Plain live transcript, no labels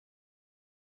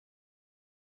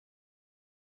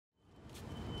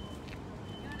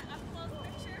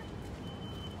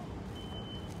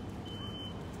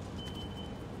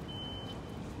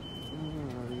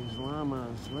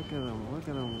llamas. Look at them. Look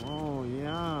at them. Oh,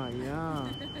 yeah, yeah.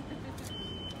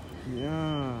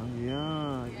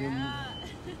 Yeah.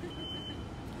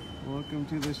 Welcome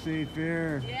to the State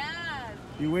Fair. Yeah.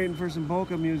 You're waiting for some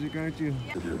polka music, aren't you?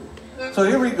 So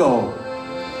here we go.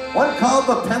 One called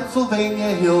the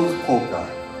Pennsylvania Hills Polka.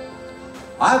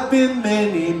 I've been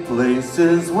many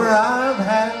places where I've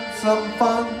had some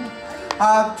fun.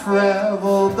 I've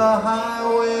traveled the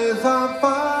highways, I've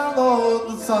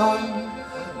followed the sun.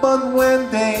 But when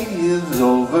day is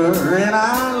over and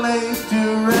I lay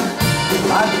to rest,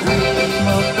 I dream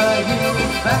of the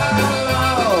hills that I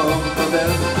love the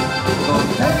best.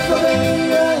 Those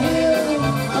Pennsylvania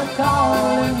hills are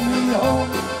calling me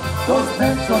home. Those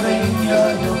Pennsylvania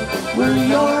hills where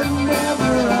you're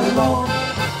never alone.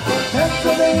 Those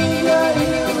Pennsylvania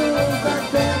hills are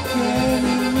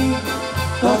beckoning me.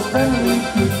 Those friendly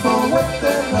people with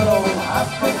their little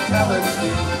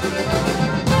hospitality.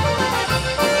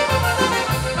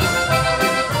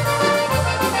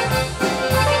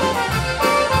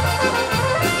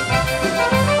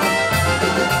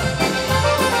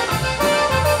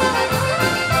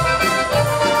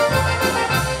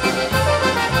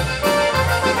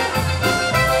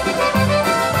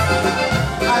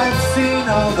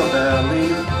 All the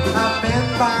valleys, I've been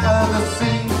by the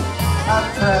sea, I've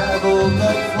traveled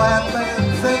the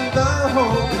flatlands and the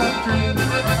whole country.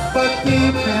 But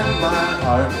deep in my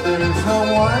heart there's a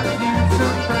warm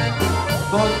future friend.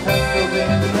 Those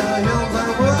Pennsylvania hills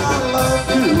are where I love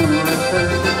to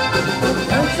return. Those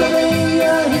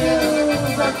Pennsylvania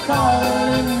hills are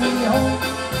calling me home.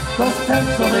 Those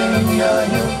Pennsylvania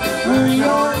hills where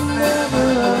you're never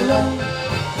alone.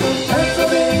 Those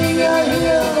Pennsylvania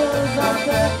hills are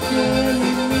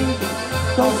beckoning me.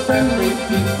 Those friendly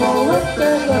people with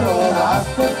their little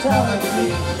hospitality.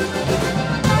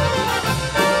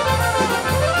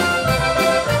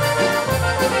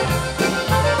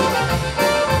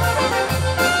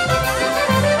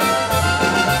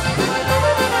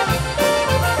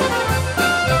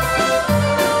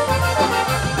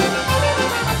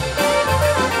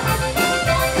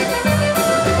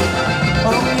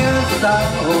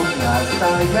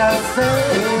 Ja se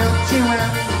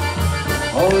uczyłem,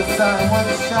 o całym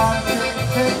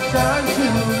świecie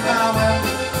przeczytałem,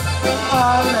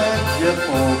 ale gdzie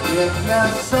powiem, ja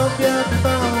sobie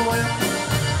dbałem.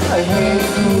 Hej,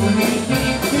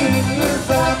 nigdy nie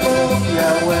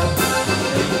zapomniałem,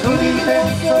 który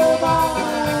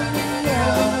tańcowali nie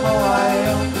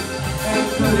wołają,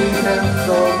 który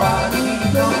tańcowali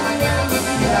do mnie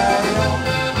mijają.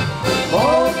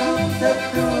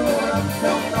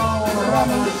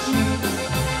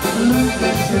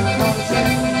 Ludzie się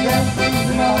poczęli,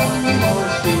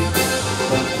 miłości.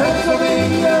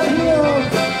 Pennsylvania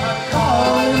hills are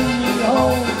calling me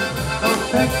home. Those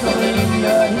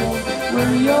Pennsylvania hills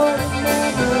where you're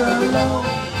never alone.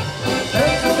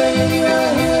 Pennsylvania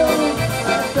hills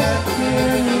are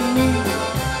beckoning me.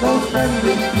 Those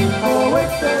friendly people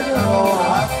with their little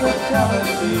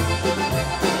hospitality.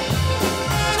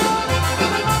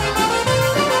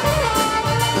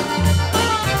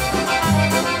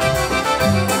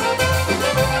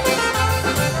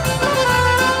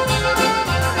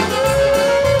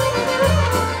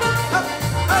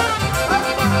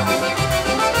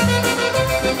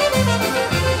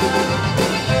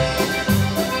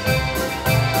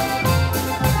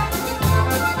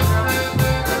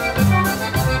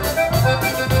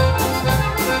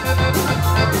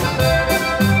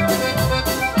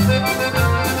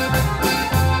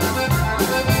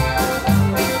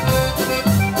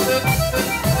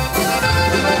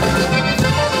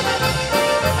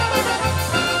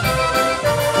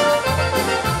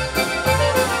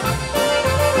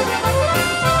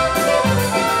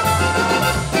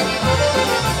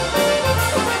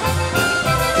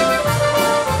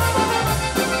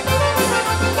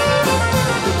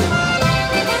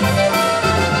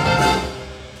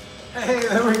 Hey,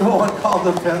 there we go, one called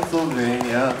the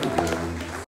Pennsylvania.